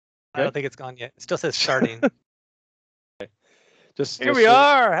I Okay. don't think it's gone yet. It still says starting. Just, Here just we so,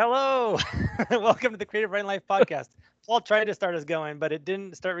 are. Hello. Welcome to the Creative Writing Life podcast. Paul tried to start us going, but it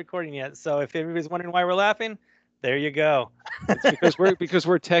didn't start recording yet. So if everybody's wondering why we're laughing, there you go. it's because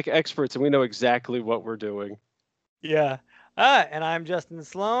we're tech experts and we know exactly what we're doing. Yeah. And I'm Justin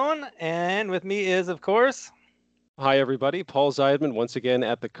Sloan, and with me is, of course, Hi, everybody. Paul Zeidman once again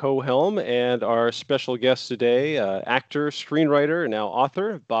at the co-helm, and our special guest today, actor, screenwriter, and now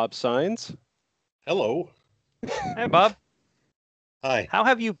author, Bob Sines. Hello. hey Bob. Hi. How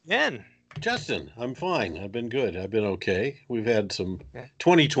have you been? Justin, I'm fine. I've been good. I've been okay. We've had some Okay.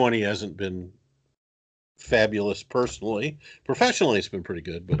 2020 hasn't been fabulous personally. Professionally it's been pretty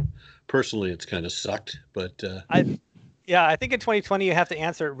good, but personally it's kind of sucked. But I think in 2020 you have to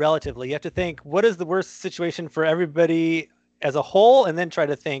answer it relatively. You have to think, what is the worst situation for everybody as a whole, and then try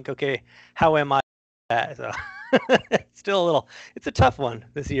to think, okay, how am I? So it's still it's a tough one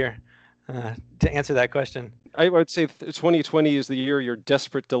this year to answer that question. I would say 2020 is the year you're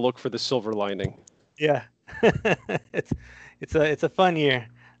desperate to look for the silver lining. Yeah, it's it's a fun year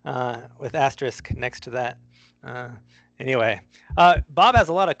with asterisk next to that. Uh, anyway, Bob has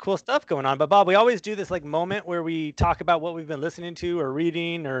a lot of cool stuff going on. But Bob, we always do this like moment where we talk about what we've been listening to or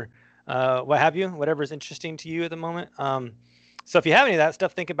reading or what have you, whatever's interesting to you at the moment. So if you have any of that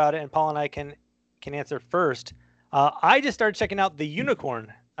stuff, think about it, and Paul and I can answer first. I just started checking out The Unicorn.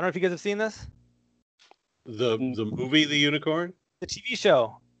 I don't know if you guys have seen this. the movie The Unicorn? The TV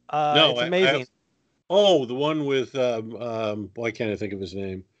show. No, It's amazing. the one with why can't I think of his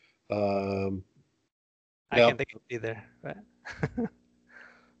name? Um I well, can't think of it either, but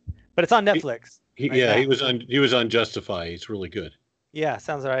it's on he, Netflix right yeah, now. he was on Justify. He's really good. Yeah,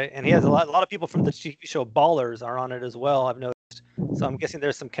 sounds right. And he has a lot of people from the TV show Ballers are on it as well, I've noticed. So I'm guessing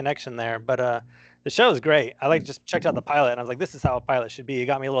there's some connection there. But the show is great. I like just checked out the pilot and I was like, this is how a pilot should be. It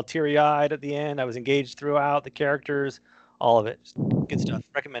got me a little teary-eyed at the end. I was engaged throughout, the characters, all of it. Just good stuff.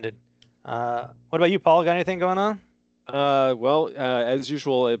 Recommended. What about you, Paul? Got anything going on? As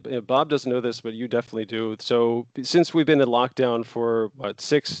usual, Bob doesn't know this, but you definitely do. So since we've been in lockdown for what,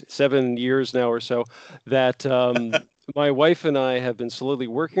 6, 7 years now or so, that my wife and I have been slowly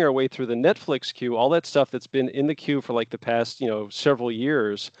working our way through the Netflix queue, all that stuff that's been in the queue for like the past, several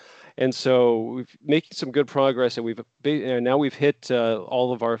years. And so we've making some good progress, and now we've hit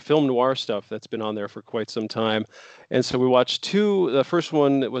all of our film noir stuff that's been on there for quite some time. And so we watched two. The first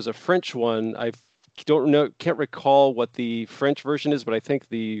one was a French one. I don't know, can't recall what the French version is, but I think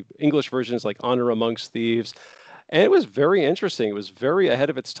the English version is like Honor Amongst Thieves. And it was very interesting. It was very ahead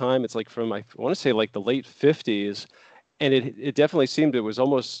of its time. It's like from, I want to say like the late 50s. And it definitely seemed it was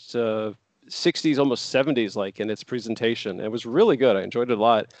almost 60s, almost 70s like in its presentation. It was really good. I enjoyed it a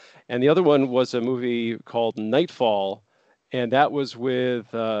lot. And the other one was a movie called Nightfall. And that was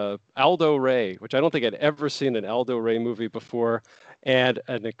with Aldo Ray, which I don't think I'd ever seen an Aldo Ray movie before. And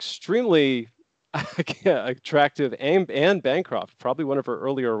an extremely attractive Anne Bancroft, probably one of her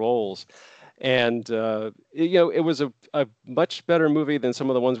earlier roles. And it was a much better movie than some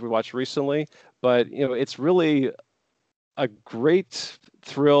of the ones we watched recently. But it's really a great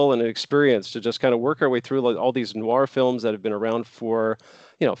thrill and an experience to just kind of work our way through like all these noir films that have been around for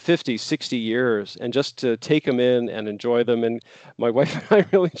 50, 60 years, and just to take them in and enjoy them. And my wife and I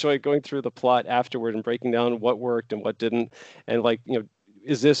really enjoyed going through the plot afterward and breaking down what worked and what didn't, and like,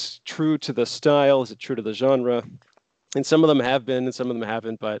 is this true to the style? Is it true to the genre? And some of them have been, and some of them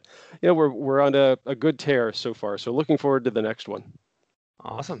haven't. But we're on a good tear so far. So looking forward to the next one.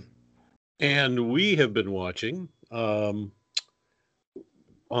 Awesome. And we have been watching on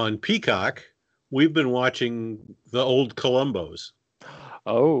Peacock. We've been watching the old Columbos.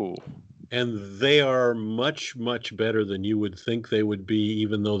 Oh. And they are much, much better than you would think they would be,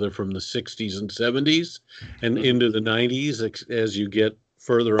 even though they're from the 60s and 70s and into the 90s as you get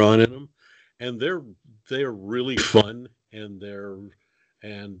further on in them. And they're really fun, and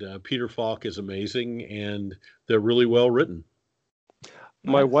Peter Falk is amazing, and they're really well written.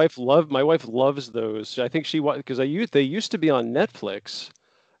 My wife loves those. I think because they used to be on Netflix,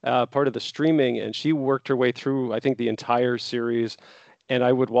 part of the streaming, and she worked her way through I think the entire series. And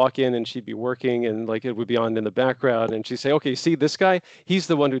I would walk in and she'd be working and like it would be on in the background and she'd say, okay, see this guy, he's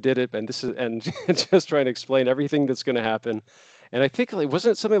the one who did it. And just trying to explain everything that's going to happen. And I think like,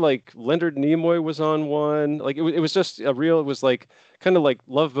 wasn't it something like Leonard Nimoy was on one? Like it was just it was like kind of like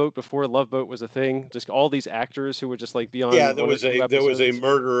Love Boat before Love Boat was a thing. Just all these actors who would just like be on Yeah, one or two there was a episodes.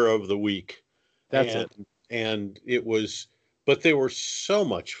 murderer of the week. That's it. And it was, but they were so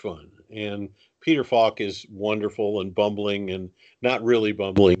much fun. And Peter Falk is wonderful and bumbling and not really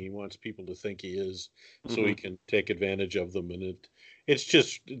bumbling. He wants people to think he is so he can take advantage of them. And it's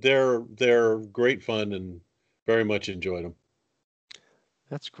just they're great fun and very much enjoyed them.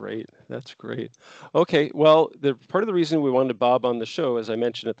 That's great. That's great. Okay, well, the part of the reason we wanted Bob on the show, as I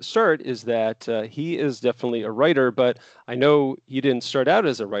mentioned at the start, is that he is definitely a writer, but I know he didn't start out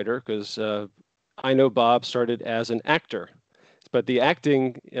as a writer because I know Bob started as an actor, but the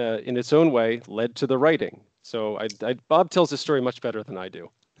acting, in its own way, led to the writing. So Bob tells the story much better than I do.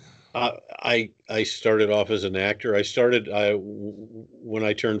 I started off as an actor. When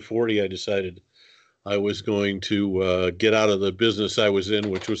I turned 40, I decided I was going to get out of the business I was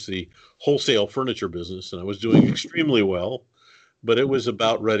in, which was the wholesale furniture business, and I was doing extremely well, but it was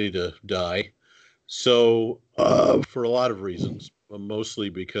about ready to die. So, for a lot of reasons, mostly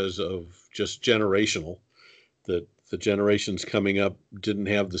because of just generational, that the generations coming up didn't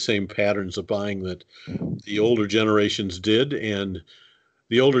have the same patterns of buying that the older generations did, and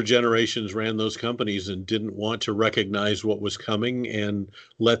the older generations ran those companies and didn't want to recognize what was coming and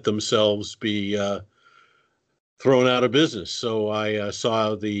let themselves be thrown out of business. So I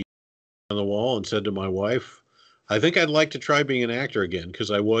saw the on the wall and said to my wife, I think I'd like to try being an actor again,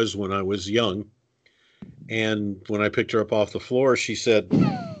 because I was when I was young. And when I picked her up off the floor, she said,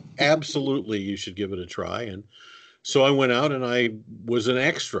 absolutely, you should give it a try. And so I went out and I was an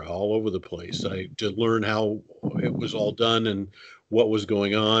extra all over the place. I to learn how it was all done and what was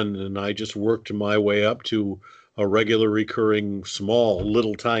going on. And I just worked my way up to a regular, recurring, small,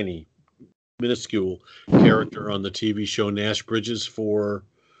 little, tiny, minuscule character on the TV show Nash Bridges for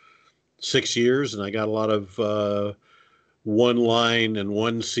 6 years. And I got a lot of one line and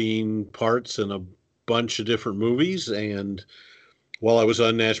one scene parts in a bunch of different movies. And while I was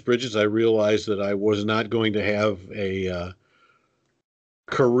on Nash Bridges, I realized that I was not going to have a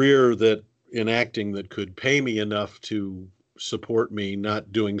career that in acting that could pay me enough to support me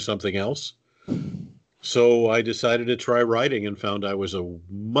not doing something else. So I decided to try writing and found I was a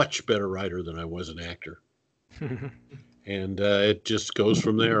much better writer than I was an actor. And it just goes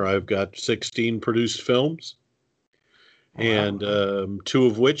from there. I've got 16 produced films, and 2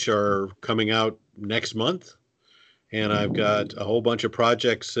 of which are coming out next month. And I've got a whole bunch of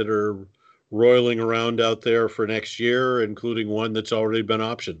projects that are roiling around out there for next year, including one that's already been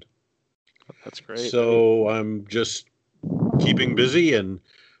optioned. That's great. So I'm just keeping busy and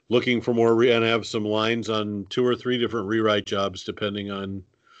looking for more, and I have some lines on 2 or 3 different rewrite jobs, depending on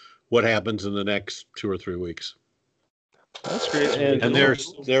what happens in the next 2 or 3 weeks. That's great. And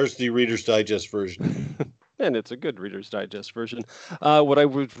there's the Reader's Digest version. And it's a good Reader's Digest version. What I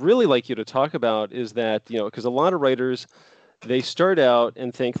would really like you to talk about is that, because a lot of writers, they start out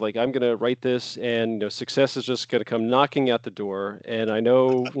and think like, I'm going to write this and success is just going to come knocking at the door. And I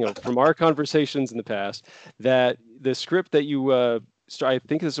know, from our conversations in the past that the script that you, I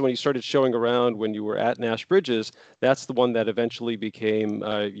think this is when you started showing around when you were at Nash Bridges, that's the one that eventually became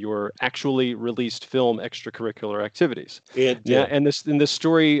your actually released film extracurricular activities. It did. Yeah, and the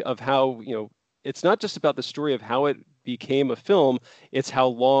story of how, it's not just about the story of how it became a film, it's how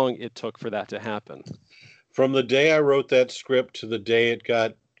long it took for that to happen. From the day I wrote that script to the day it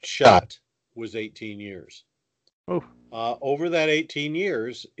got shot was 18 years. Oh. Over that 18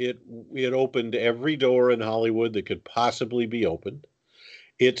 years, it opened every door in Hollywood that could possibly be opened.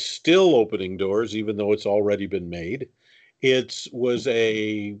 It's still opening doors, even though it's already been made. It was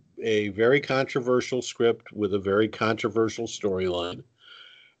a very controversial script with a very controversial storyline.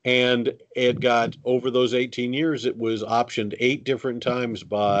 And it got, over those 18 years, it was optioned 8 different times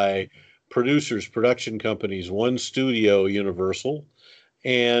by producers, production companies, one studio, Universal,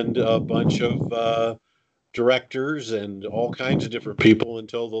 and a bunch of directors and all kinds of different people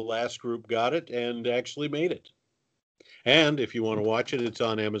until the last group got it and actually made it. And if you want to watch it, it's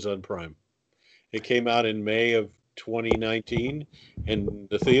on Amazon Prime. It came out in May of 2019, and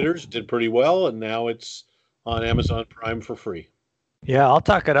the theaters did pretty well, and now it's on Amazon Prime for free. Yeah, I'll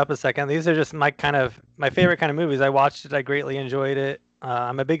talk it up a second. These are just my favorite kind of movies. I watched it. I greatly enjoyed it.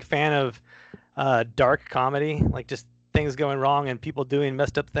 I'm a big fan of dark comedy, like just things going wrong and people doing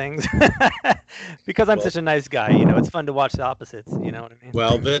messed up things. Because I'm such a nice guy, it's fun to watch the opposites. You know what I mean?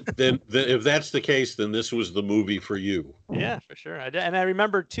 Well, then if that's the case, then this was the movie for you. Yeah, for sure. And I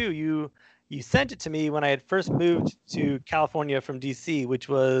remember too, you sent it to me when I had first moved to California from DC, which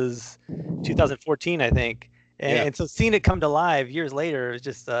was 2014, I think. And so seeing it come to life years later, it was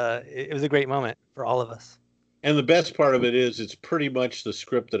just it was a great moment for all of us. And the best part of it is it's pretty much the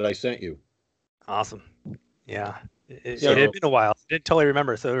script that I sent you. Awesome. Yeah. It had been a while. I didn't totally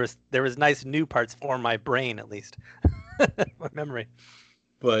remember. So there was nice new parts for my brain, at least. My memory.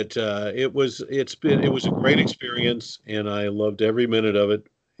 But it was a great experience, and I loved every minute of it,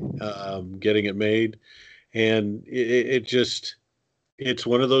 getting it made. And it just, it's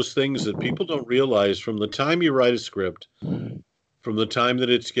one of those things that people don't realize. From the time you write a script, from the time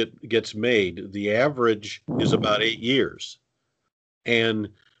that gets made, the average is about 8 years. And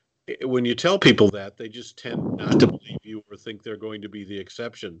when you tell people that, they just tend not to believe you or think they're going to be the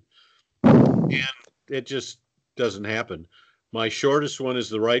exception. And it just doesn't happen. My shortest one is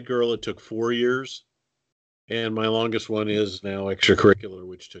The Right Girl. It took 4 years. And my longest one is now Extracurricular,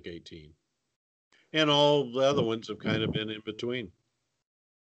 which took 18. And all the other ones have kind of been in between.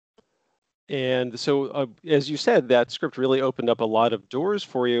 And so, as you said, that script really opened up a lot of doors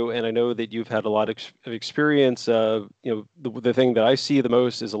for you. And I know that you've had a lot of experience. The thing that I see the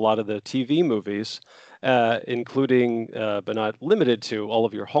most is a lot of the TV movies, including, but not limited to, all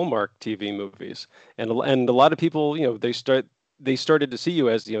of your Hallmark TV movies. And a lot of people, they started to see you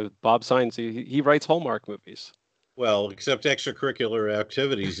as, Bob Saenz. He writes Hallmark movies. Well, except Extracurricular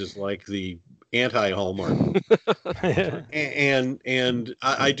Activities is like the anti-Hallmark. and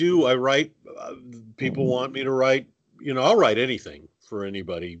I write, people want me to write, I'll write anything for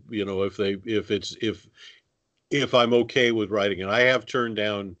anybody, if I'm okay with writing it. I have turned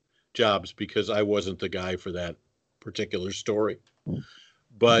down jobs because I wasn't the guy for that particular story.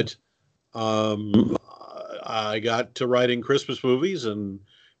 But I got to writing Christmas movies, and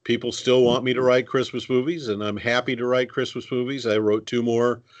people still want me to write Christmas movies, and I'm happy to write Christmas movies. I wrote 2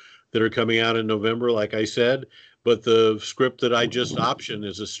 more that are coming out in November, like I said, but the script that I just optioned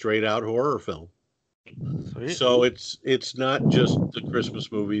is a straight out horror film. Sweet. So it's not just the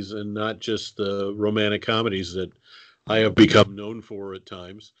Christmas movies and not just the romantic comedies that I have become known for at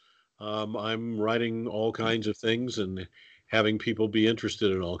times. I'm writing all kinds of things and having people be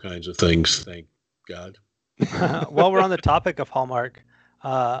interested in all kinds of things. Thank God. While we're on the topic of Hallmark,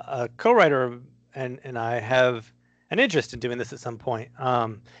 a co-writer and I have an interest in doing this at some point.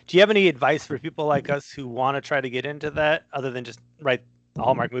 Do you have any advice for people like us who want to try to get into that, other than just write a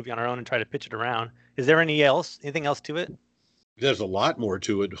Hallmark movie on our own and try to pitch it around? Is there anything else to it? There's a lot more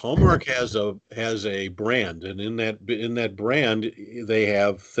to it. Hallmark has a brand, and in that brand, they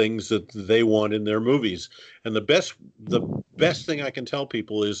have things that they want in their movies. And the best thing I can tell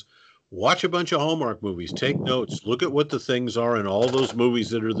people is, watch a bunch of Hallmark movies, take notes, look at what the things are in all those movies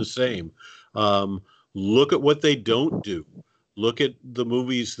that are the same. Look at what they don't do. Look at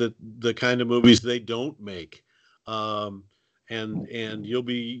the kind of movies they don't make. And you'll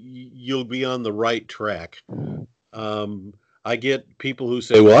be on the right track. I get people who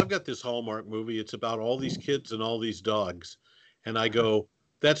say, well, I've got this Hallmark movie. It's about all these kids and all these dogs. And I go,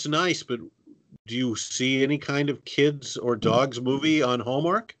 that's nice, but do you see any kind of kids or dogs movie on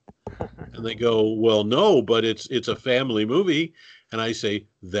Hallmark? And they go, well, no, but it's a family movie. And I say,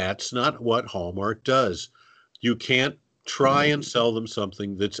 that's not what Hallmark does. You can't try and sell them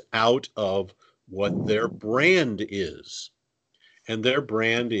something that's out of what their brand is. And their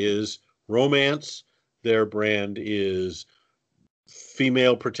brand is romance. Their brand is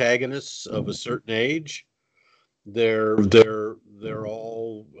female protagonists of a certain age. They're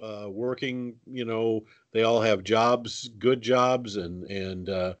all working, they all have jobs, good jobs, and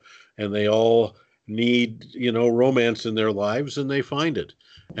they all need, romance in their lives, and they find it.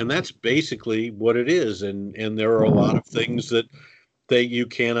 And that's basically what it is. And there are a lot of things that you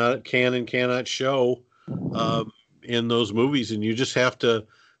can and cannot show in those movies, and you just have to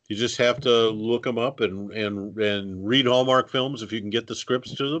look them up and read Hallmark films if you can get the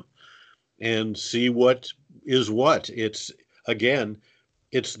scripts to them, and see what is what. It's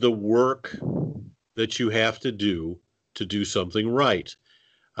the work that you have to do something right.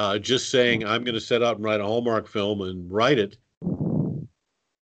 Just saying, I'm going to set out and write a Hallmark film and write it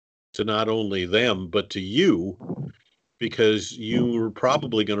to not only them, but to you, because you were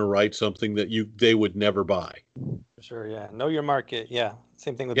probably going to write something that they would never buy. Sure, yeah. Know your market. Yeah.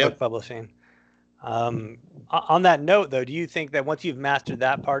 Same thing with book publishing. On that note, though, do you think that once you've mastered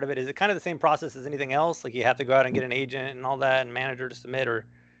that part of it, is it kind of the same process as anything else? Like you have to go out and get an agent and all that and manager to submit, or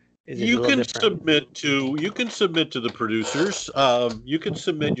is it you can submit to the producers. You can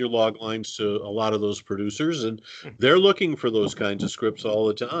submit your log lines to a lot of those producers, and they're looking for those kinds of scripts all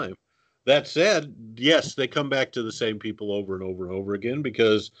the time. That said, yes, they come back to the same people over and over and over again,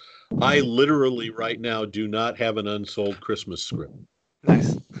 because I literally right now do not have an unsold Christmas script.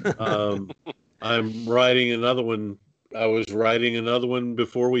 Nice. I'm writing another one. I was writing another one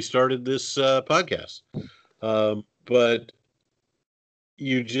before we started this podcast. But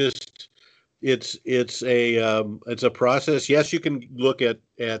you just, it's a process. Yes, you can look at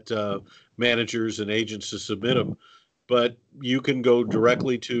managers and agents to submit them, but you can go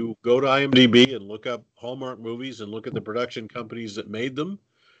directly to IMDb and look up Hallmark movies and look at the production companies that made them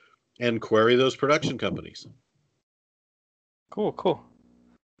and query those production companies. Cool.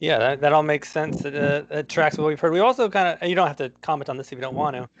 Yeah, that all makes sense. It tracks what we've heard. We also kind of, you don't have to comment on this if you don't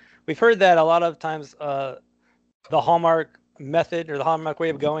want to. We've heard that a lot of times the Hallmark method or the Hallmark way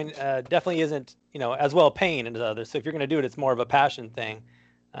of going definitely isn't, as well paying as others. So if you're going to do it, it's more of a passion thing.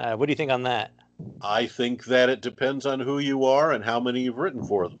 What do you think on that? I think that it depends on who you are and how many you've written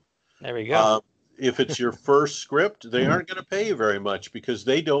for them. There we go. If it's your first script, they aren't going to pay you very much because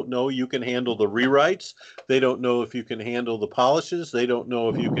they don't know you can handle the rewrites. They don't know if you can handle the polishes. They don't know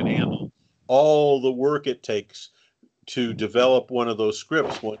if you can handle all the work it takes to develop one of those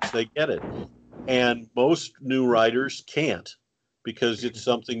scripts once they get it. And most new writers can't because it's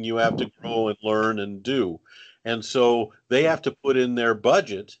something you have to grow and learn and do. And so they have to put in their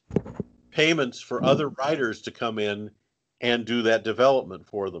budget payments for other writers to come in and do that development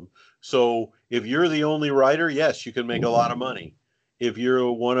for them. So if you're the only writer, yes, you can make a lot of money. If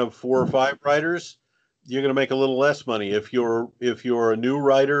you're one of 4 or 5 writers, you're going to make a little less money. If you're a new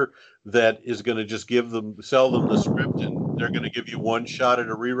writer that is going to just sell them the script and they're going to give you one shot at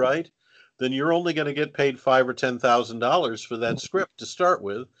a rewrite, then you're only going to get paid $5,000 or $10,000 for that script to start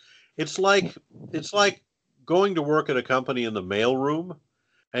with. It's like going to work at a company in the mailroom,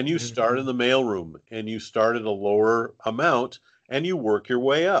 and you start in the mailroom and you start at a lower amount and you work your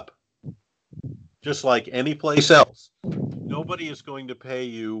way up. Just like any place else. Nobody is going to pay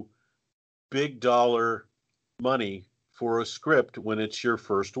you big dollar money for a script when it's your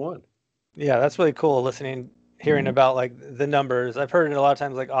first one. Yeah, that's really cool hearing about like the numbers. I've heard it a lot of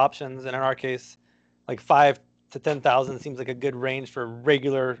times like options, and in our case, like 5 to 10,000 seems like a good range for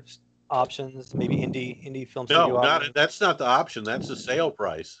regular options, maybe indie film studio. No, that's not the option. That's the sale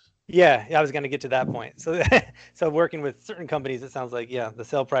price. Yeah, I was going to get to that point. So, so working with certain companies, it sounds like the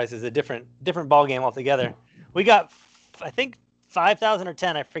sale price is a different ball game altogether. We got, I think, 5,000 or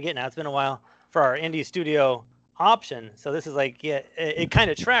 10. I forget now. It's been a while for our indie studio option. So this is like, it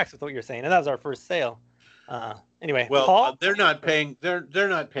kind of tracks with what you're saying, and that was our first sale. Anyway, well, Paul? They're not paying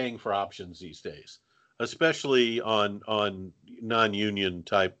for options these days, especially on non-union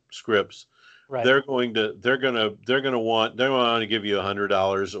type scripts. Right. They're going to want to give you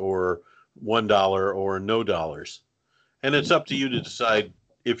 $100 or $1 or no dollars, and it's up to you to decide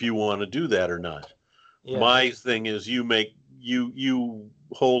if you want to do that or not. Yeah. My thing is you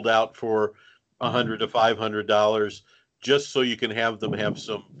hold out for $100 to $500 just so you can have them have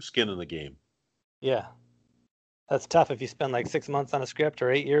some skin in the game. Yeah. That's tough if you spend like 6 months on a script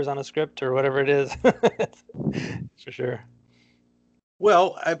or 8 years on a script or whatever it is. For sure.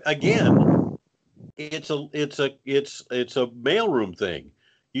 Well, again, it's a mailroom thing.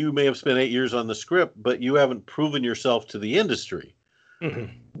 You may have spent 8 years on the script, but you haven't proven yourself to the industry.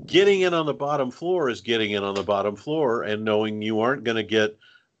 Mm-hmm. Getting in on the bottom floor is getting in on the bottom floor and knowing you're not going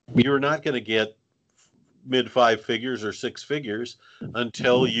to get mid 5 figures or 6 figures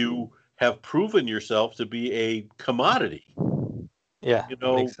until you have proven yourself to be a commodity. Yeah.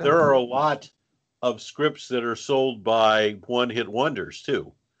 There are a lot of scripts that are sold by one-hit wonders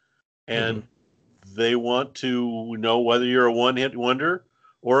too. And they want to know whether you're a one-hit wonder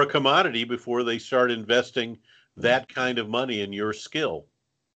or a commodity before they start investing that kind of money in your skill.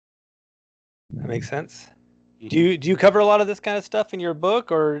 That makes sense. Do you cover a lot of this kind of stuff in your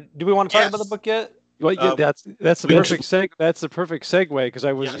book, or do we want to talk about the book yet? Well, yeah, that's the perfect segue because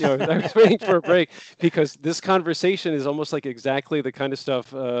I was I was waiting for a break because this conversation is almost like exactly the kind of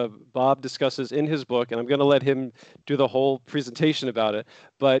stuff Bob discusses in his book, and I'm going to let him do the whole presentation about it.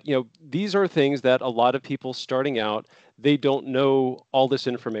 But these are things that a lot of people starting out, they don't know all this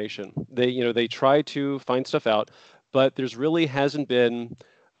information. They try to find stuff out, but there's really hasn't been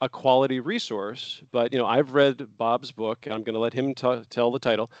a quality resource. But I've read Bob's book, and I'm going to let him tell the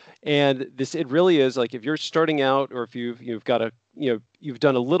title. And it really is like if you're starting out, or if you've got you've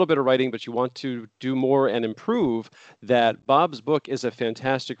done a little bit of writing, but you want to do more and improve, that Bob's book is a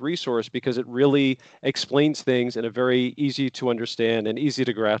fantastic resource because it really explains things in a very easy to understand and easy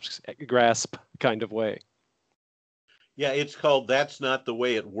to grasp kind of way. Yeah, it's called That's Not the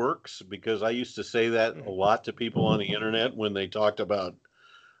Way It Works, because I used to say that a lot to people on the internet when they talked about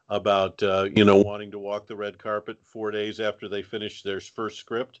wanting to walk the red carpet 4 days after they finished their first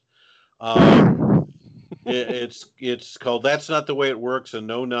script. It's called That's Not the Way It Works, a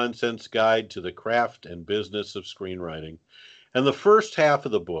no-nonsense guide to the craft and business of screenwriting. And the first half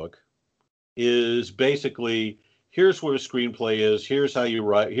of the book is basically, here's what a screenplay is, here's how you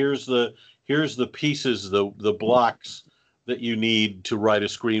write, here's the pieces, the blocks that you need to write a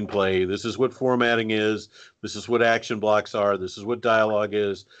screenplay. This is what formatting is. This is what action blocks are. This is what dialogue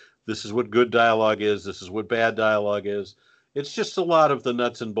is. This is what good dialogue is. This is what bad dialogue is. It's just a lot of the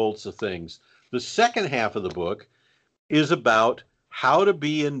nuts and bolts of things. The second half of the book is about how to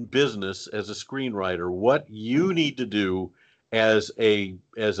be in business as a screenwriter, what you need to do as a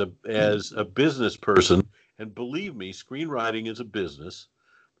business person. And believe me, screenwriting is a business.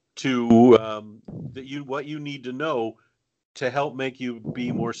 To what you need to know to help make you be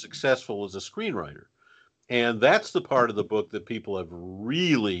more successful as a screenwriter. And that's the part of the book that people have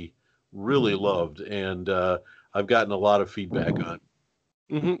really, really loved, and I've gotten a lot of feedback on.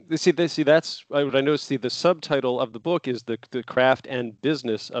 Mm-hmm. See, that's what I noticed. See, the subtitle of the book is the craft and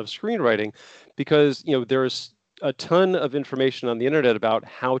business of screenwriting, because there's a ton of information on the internet about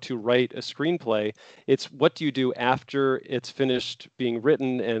how to write a screenplay. It's what do you do after it's finished being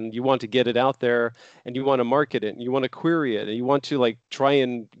written, and you want to get it out there, and you want to market it, and you want to query it, and you want to like try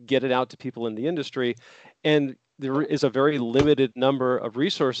and get it out to people in the industry, and there is a very limited number of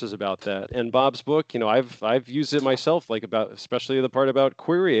resources about that. And Bob's book, I've used it myself, like about especially the part about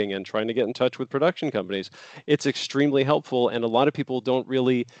querying and trying to get in touch with production companies. It's extremely helpful, and a lot of people don't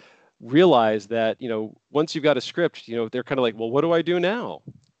really realize that, once you've got a script, they're kind of like, well, what do I do now?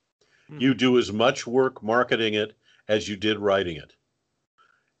 You do as much work marketing it as you did writing it.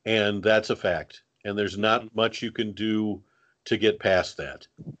 And that's a fact. And there's not much you can do to get past that.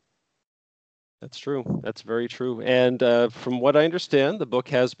 That's true. That's very true. And from what I understand, the book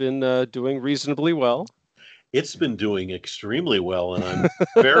has been doing reasonably well. It's been doing extremely well, and I'm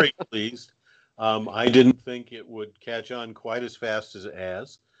very pleased. I didn't think it would catch on quite as fast as it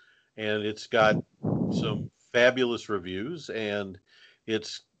has. And it's got some fabulous reviews, and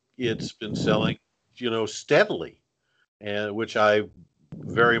it's been selling, steadily, and which I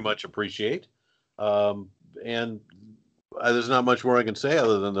very much appreciate. And there's not much more I can say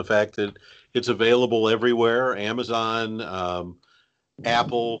other than the fact that it's available everywhere: Amazon,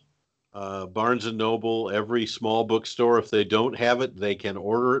 Apple, Barnes and Noble, every small bookstore. If they don't have it, they can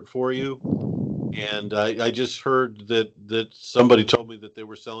order it for you. And I just heard that somebody told me that they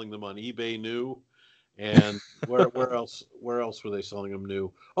were selling them on eBay new. And where else were they selling them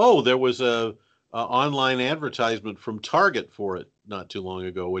new? Oh, there was a online advertisement from Target for it not too long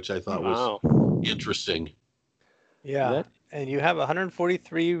ago, which I thought was interesting. Yeah, and you have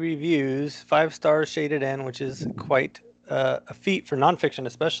 143 reviews, 5 stars shaded in, which is quite a feat for nonfiction,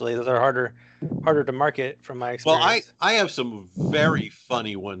 especially. Those are harder to market, from my experience. Well, I have some very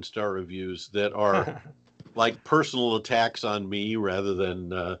funny 1-star reviews that are like personal attacks on me rather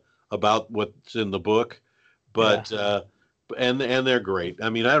than about what's in the book, but and they're great. I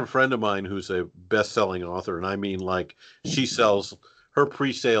mean, I have a friend of mine who's a best-selling author, and I mean, like, her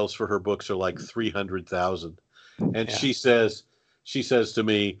pre-sales for her books are like 300,000. And she says to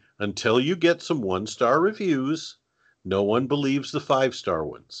me, until you get some 1-star reviews, no one believes the 5-star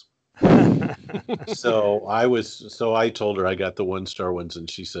ones. So I told her I got the 1-star ones, and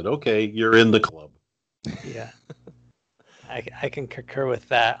she said, okay, you're in the club. Yeah, I can concur with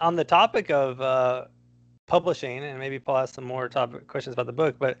that. On the topic of publishing, and maybe Paul has some more questions about the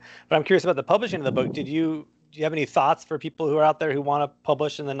book, but I'm curious about the publishing of the book. Do you have any thoughts for people who are out there who want to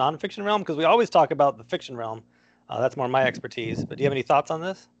publish in the nonfiction realm? Because we always talk about the fiction realm. That's more my expertise. But do you have any thoughts on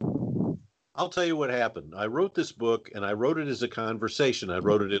this? I'll tell you what happened. I wrote this book, and I wrote it as a conversation. I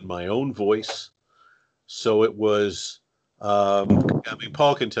wrote it in my own voice. So it was,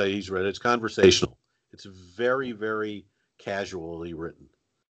 Paul can tell you, he's read it. It's conversational. It's very, very casually written.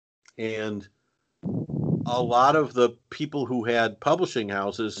 And a lot of the people who had publishing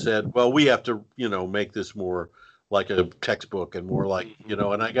houses said, well, we have to, make this more like a textbook and more like,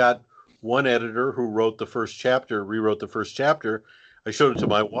 and I got one editor who rewrote the first chapter. I showed it to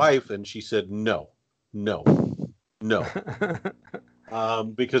my wife, and she said, no,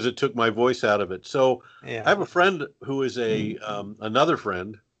 because it took my voice out of it. So I have a friend who is another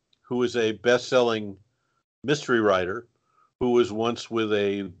friend who is a best-selling mystery writer who was once with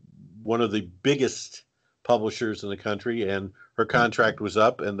one of the biggest publishers in the country, and her contract was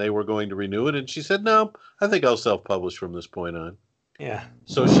up, and they were going to renew it. And she said, no, I think I'll self-publish from this point on. Yeah.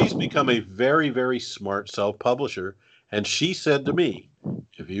 So she's become a very, very smart self-publisher. And she said to me,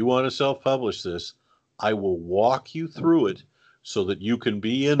 if you want to self-publish this, I will walk you through it so that you can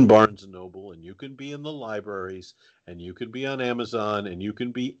be in Barnes & Noble, and you can be in the libraries, and you can be on Amazon, and you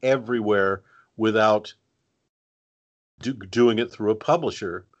can be everywhere without doing it through a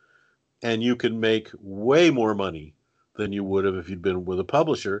publisher. And you can make way more money than you would have if you'd been with a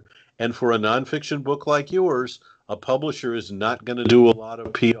publisher. And for a nonfiction book like yours, a publisher is not going to do a lot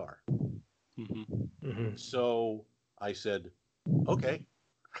of PR. Mm-hmm. Mm-hmm. So I said, okay.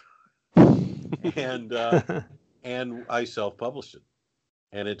 and I self-published it.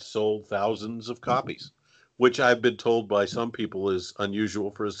 And it sold thousands of copies, which I've been told by some people is unusual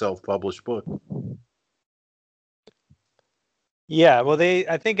for a self-published book. Yeah, well,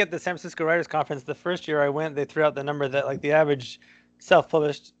 I think at the San Francisco Writers Conference, the first year I went, they threw out the number that like the average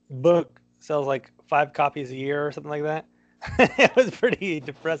self-published book sells like 5 copies a year or something like that. It was a pretty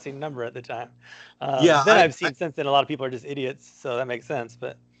depressing number at the time. Yeah, Then I've seen since then a lot of people are just idiots, so that makes sense.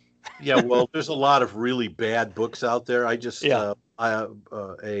 But yeah. Well, there's a lot of really bad books out there. I just yeah,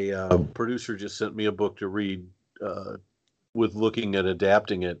 a producer just sent me a book to read with looking at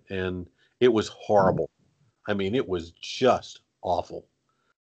adapting it, and it was horrible. I mean, it was just awful.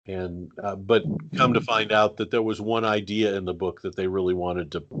 And but come to find out that there was one idea in the book that they really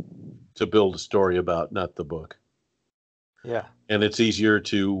wanted to build a story about, not the book. yeah, And it's easier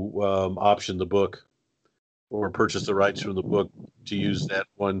to option the book or purchase the rights from the book to use that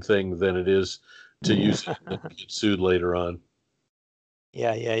one thing than it is to use it and get sued later on.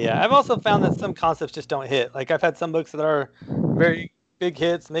 yeah. I've also found that some concepts just don't hit. Like I've had some books that are very big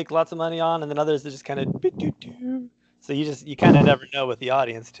hits, make lots of money on, and then others that just kind of so you kind of never know with the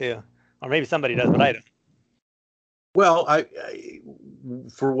audience too, or maybe somebody does, but I don't. Well,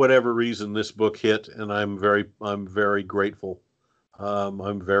 for whatever reason, this book hit, and I'm very grateful.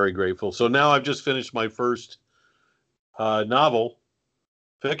 I'm very grateful. So now I've just finished my first novel,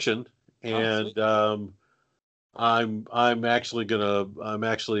 fiction, and I'm actually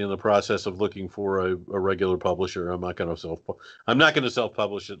in the process of looking for a regular publisher. I'm not going to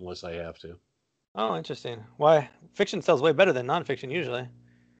self-publish it unless I have to. Oh, interesting. Why? Fiction sells way better than nonfiction usually.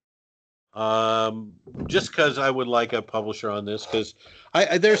 Just because I would like a publisher on this, because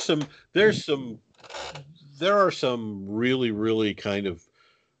there are some really kind of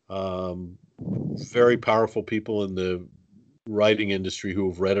very powerful people in the writing industry who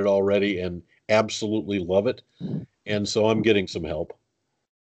have read it already and absolutely love it, and so I'm getting some help.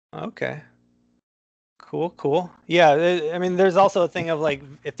 Okay. Cool. Yeah, I mean, there's also a thing of like,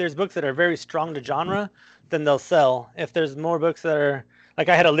 if there's books that are very strong to genre, then they'll sell. If there's more books that are like,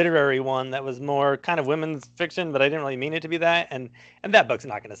 I had a literary one that was more kind of women's fiction, but I didn't really mean it to be that, and that book's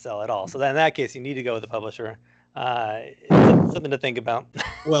not going to sell at all. So then in that case, you need to go with a publisher. It's something to think about.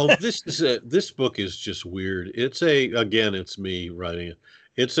 Well, this book is just weird. It's me writing it.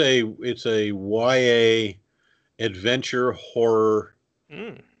 It's a YA adventure horror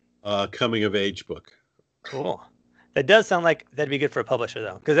coming of age book. Cool. That does sound like that'd be good for a publisher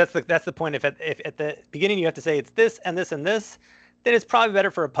though, because that's the point. If at the beginning you have to say it's this and this and this, then it's probably better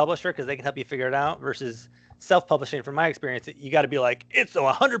for a publisher because they can help you figure it out. Versus self-publishing, from my experience, you got to be like, it's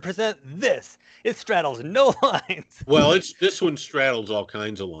 100% this. It straddles no lines. Well, this one straddles all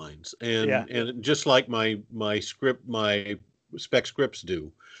kinds of lines, and just like my spec scripts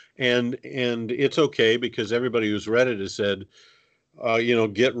do, and it's okay because everybody who's read it has said,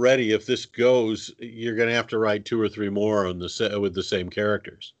 get ready. If this goes, you're going to have to write 2 or 3 more on the set with the same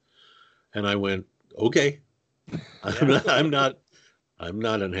characters. And I went, okay. I'm not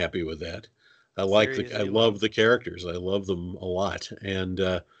unhappy with that. I love the characters. I love them a lot. And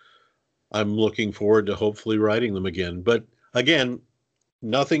I'm looking forward to hopefully writing them again. But again,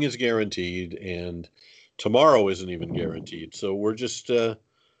 nothing is guaranteed, and tomorrow isn't even guaranteed. So we're just going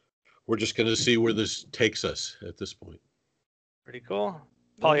to see where this takes us at this point. Pretty cool.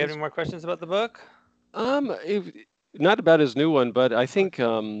 Paul, you have any more questions about the book? Not about his new one, but I think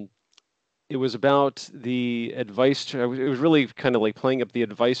it was about the advice it was really kind of like playing up the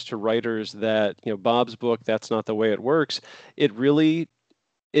advice to writers that, Bob's book, That's Not the Way It Works. It really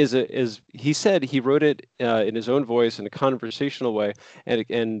is he said he wrote it in his own voice in a conversational way,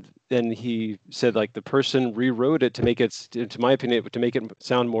 and then he said like the person rewrote it to make it, to my opinion, to make it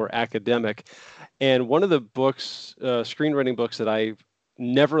sound more academic. And one of the books, screenwriting books that I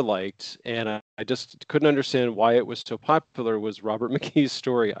never liked, and I just couldn't understand why it was so popular, was Robert McKee's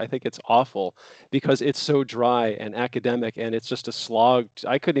Story. I think it's awful because it's so dry and academic, and it's just a slog.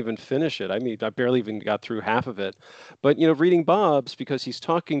 I couldn't even finish it. I mean, I barely even got through half of it. But, reading Bob's, because he's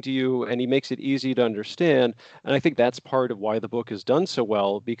talking to you and he makes it easy to understand, and I think that's part of why the book is done so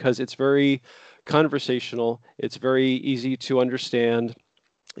well, because it's very conversational. It's very easy to understand.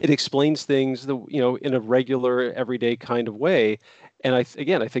 It explains things, in a regular, everyday kind of way. And I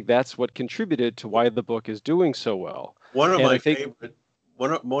think that's what contributed to why the book is doing so well. One of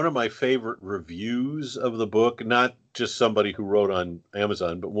my favorite reviews of the book, not just somebody who wrote on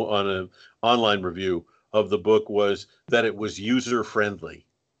Amazon, but on an online review of the book, was that it was user friendly.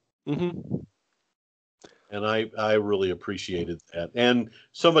 Mm-hmm. And I really appreciated that. And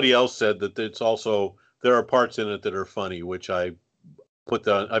somebody else said that there are parts in it that are funny, which I put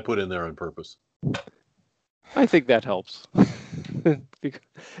in there on purpose. I think that helps.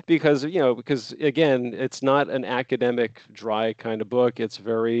 because again, it's not an academic, dry kind of book. It's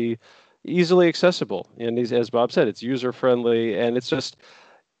very, easily accessible. And as Bob said, it's user friendly, and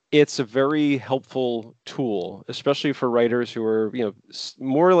it's a very helpful tool, especially for writers who are,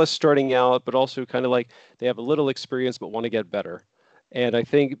 more or less starting out, but also kind of like they have a little experience but want to get better. And I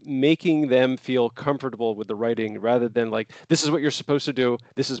think making them feel comfortable with the writing rather than like, this is what you're supposed to do,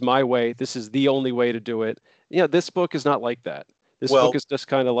 this is my way, this is the only way to do it. This book is not like that. This book Well, is just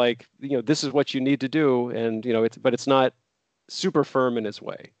kind of like, this is what you need to do. And, it's not super firm in its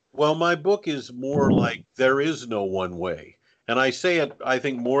way. well, my book is more like there is no one way. And I say it, I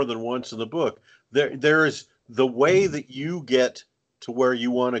think, more than once in the book. There is the way that you get to where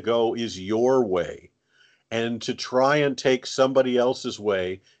you want to go is your way. And to try and take somebody else's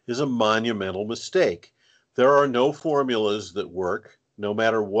way is a monumental mistake. There are no formulas that work, no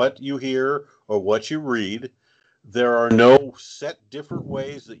matter what you hear or what you read. There are no set different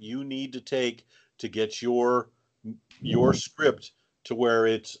ways that you need to take to get your script to where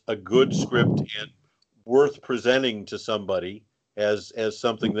it's a good script and worth presenting to somebody as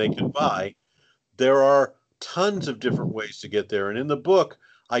something they can buy. There are tons of different ways to get there. And in the book,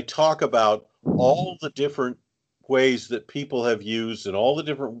 I talk about all the different ways that people have used and all the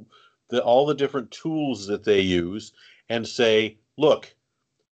different tools that they use, and say, look,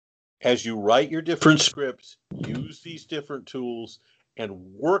 as you write your different scripts, use these different tools and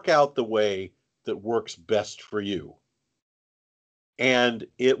work out the way that works best for you. And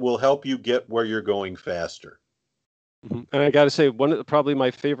it will help you get where you're going faster. And I got to say, probably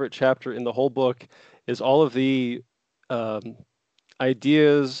my favorite chapter in the whole book is all of the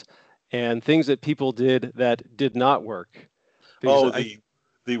ideas and things that people did that did not work.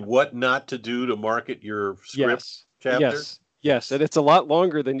 The what not to do to market your script chapter? Yes, and it's a lot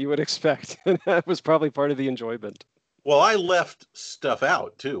longer than you would expect. And that was probably part of the enjoyment. Well, I left stuff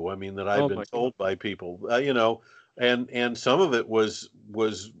out too. I mean, that I've been told by people, and some of it was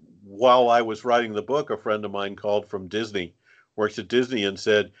while I was writing the book, a friend of mine called from Disney, works at Disney, and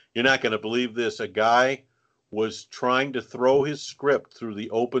said, "You're not going to believe this. A guy was trying to throw his script through the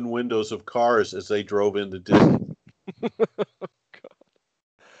open windows of cars as they drove into Disney."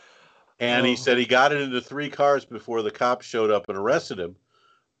 And he said he got it into 3 cars before the cops showed up and arrested him.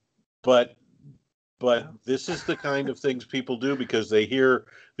 But this is the kind of things people do because they hear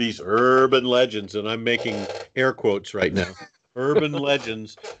these urban legends, and I'm making air quotes right now, urban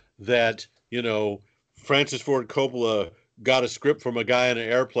legends that, Francis Ford Coppola got a script from a guy in an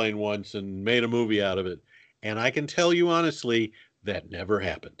airplane once and made a movie out of it. And I can tell you honestly, that never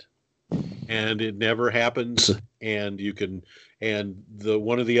happened. And it never happens. And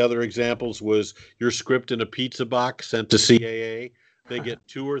one of the other examples was your script in a pizza box sent to CAA. They get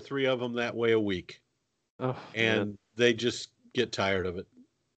 2 or 3 of them that way a week. And they just get tired of it.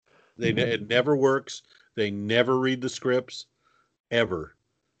 It never works. They never read the scripts ever,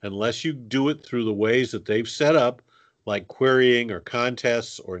 unless you do it through the ways that they've set up, like querying or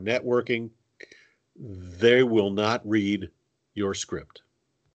contests or networking. They will not read your script.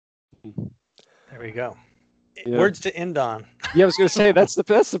 There we go. Yeah. Words to end on. Yeah, I was going to say that's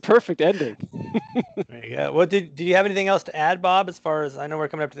the perfect ending. There you go. Well, did you have anything else to add, Bob? As far as I know, we're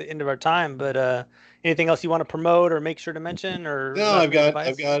coming up to the end of our time, but anything else you want to promote or make sure to mention? Or no,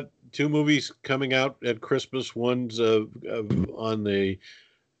 I've got 2 movies coming out at Christmas. One's on the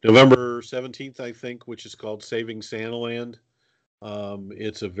November 17th, I think, which is called Saving Santaland.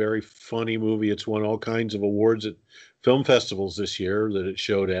 It's a very funny movie. It's won all kinds of awards at film festivals this year that it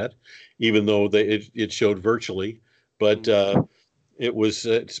showed at, even though it showed virtually. But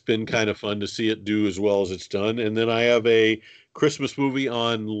it's been kind of fun to see it do as well as it's done. And then I have a Christmas movie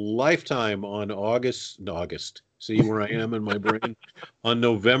on Lifetime on August. See where I am in my brain? On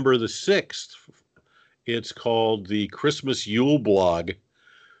November the 6th. It's called The Christmas Yule Blog.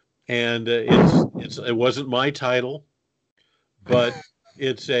 And it wasn't my title, but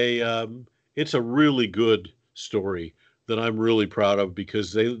it's a really good story that I'm really proud of,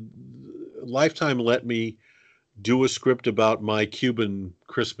 because Lifetime let me do a script about my Cuban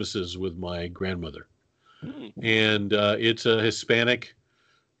Christmases with my grandmother. And it's a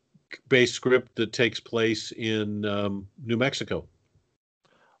Hispanic-based script that takes place in New Mexico.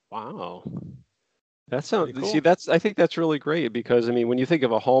 Wow. That sounds cool. See, I think that's really great, because I mean, when you think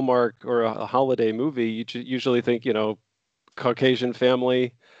of a Hallmark or a holiday movie, you usually think, Caucasian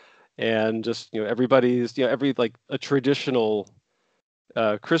family and just, everybody's, every like a traditional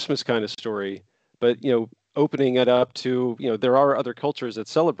Christmas kind of story, but opening it up to, there are other cultures that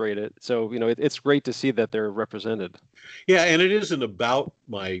celebrate it. So, it's great to see that they're represented. Yeah. And it isn't about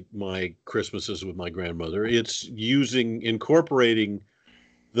my Christmases with my grandmother. It's incorporating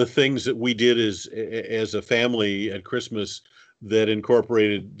the things that we did as a family at Christmas that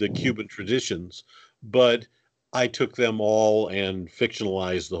incorporated the Cuban traditions, but I took them all and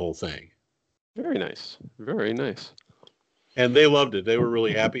fictionalized the whole thing. Very nice. Very nice. And they loved it. They were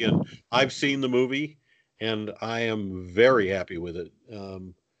really happy. And I've seen the movie, and I am very happy with it.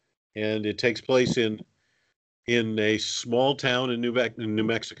 And it takes place in a small town in New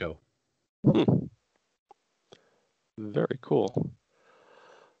Mexico. Very cool.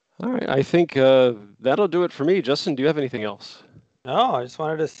 All right. I think that'll do it for me. Justin, do you have anything else? No, I just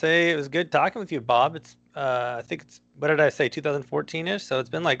wanted to say it was good talking with you, Bob. It's I think it's, what did I say, 2014-ish? So it's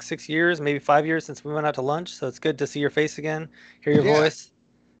been like 6 years, maybe 5 years since we went out to lunch. So it's good to see your face again, hear your voice.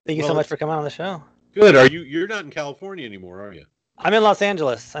 Thank you so much for coming on the show. Good. You're not in California anymore, are you? I'm in Los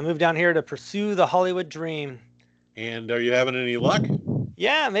Angeles. I moved down here to pursue the Hollywood dream. And are you having any luck?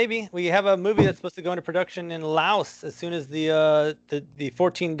 Yeah, maybe. We have a movie that's supposed to go into production in Laos as soon as the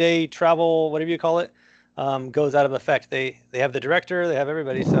 14-day travel, whatever you call it, goes out of effect. They have the director, they have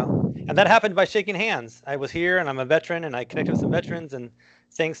everybody. So, and that happened by shaking hands. I was here, and I'm a veteran, and I connected with some veterans, and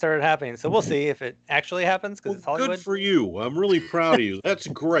things started happening. So we'll see if it actually happens, because it's Hollywood. Good for you. I'm really proud of you. That's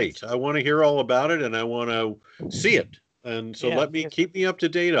great. I want to hear all about it, and I want to see it. And so keep me up to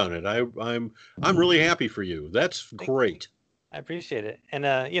date on it. I'm really happy for you. That's great. I appreciate it. And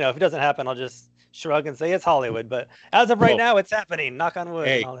if it doesn't happen, I'll just shrug and say it's Hollywood. But as of right now, it's happening. Knock on wood.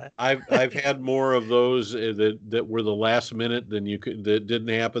 Hey, and all that. I've had more of those that were the last minute that didn't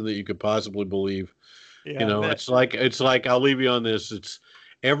happen that you could possibly believe. Yeah, it's like I'll leave you on this. It's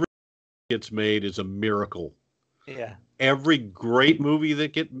every gets made is a miracle. Yeah. Every great movie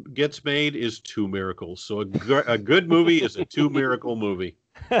that gets made is 2 miracles. So a good movie is a 2 miracle movie.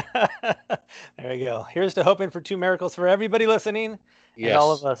 There you go. Here's to hoping for 2 miracles for everybody listeing. Yes. And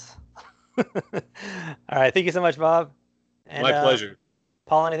all of us. All right. Thank you so much, Bob. And, my pleasure.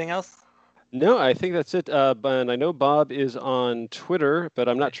 Paul, anything else? No, I think that's it. And I know Bob is on Twitter, but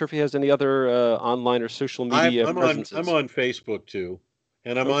I'm not sure if he has any other online or social media presences. I'm on Facebook too,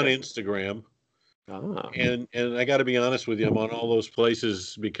 and I'm on Instagram. And I got to be honest with you, I'm on all those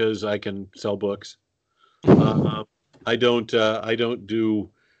places because I can sell books. I don't do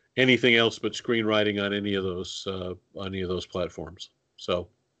anything else but screenwriting on any of those platforms. So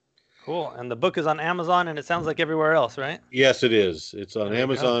cool. And the book is on Amazon, and it sounds like everywhere else, right? Yes, it is. It's on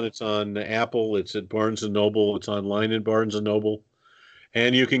Amazon. It's on Apple. It's at Barnes and Noble. It's online at Barnes and Noble,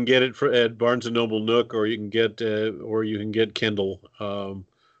 and you can get it at Barnes and Noble Nook, or you can get Kindle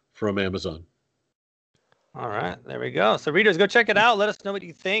from Amazon. All right, there we go. So readers, go check it out. Let us know what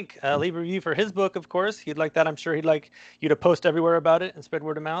you think. Leave a review for his book, of course. He'd like that. I'm sure he'd like you to post everywhere about it and spread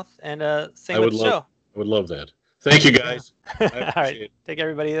word of mouth. And same with the show. I would love that. Thank you, guys. All right, take care,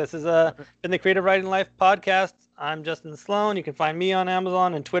 everybody. This has been the Creative Writing Life podcast. I'm Justin Sloan. You can find me on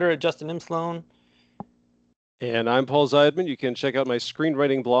Amazon and Twitter at Justin M. Sloan. And I'm Paul Zeidman. You can check out my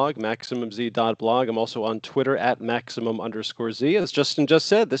screenwriting blog, MaximumZ.blog. I'm also on Twitter at Maximum_Z. As Justin just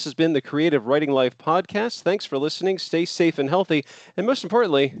said, this has been the Creative Writing Life podcast. Thanks for listening. Stay safe and healthy. And most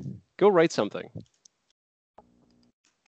importantly, go write something.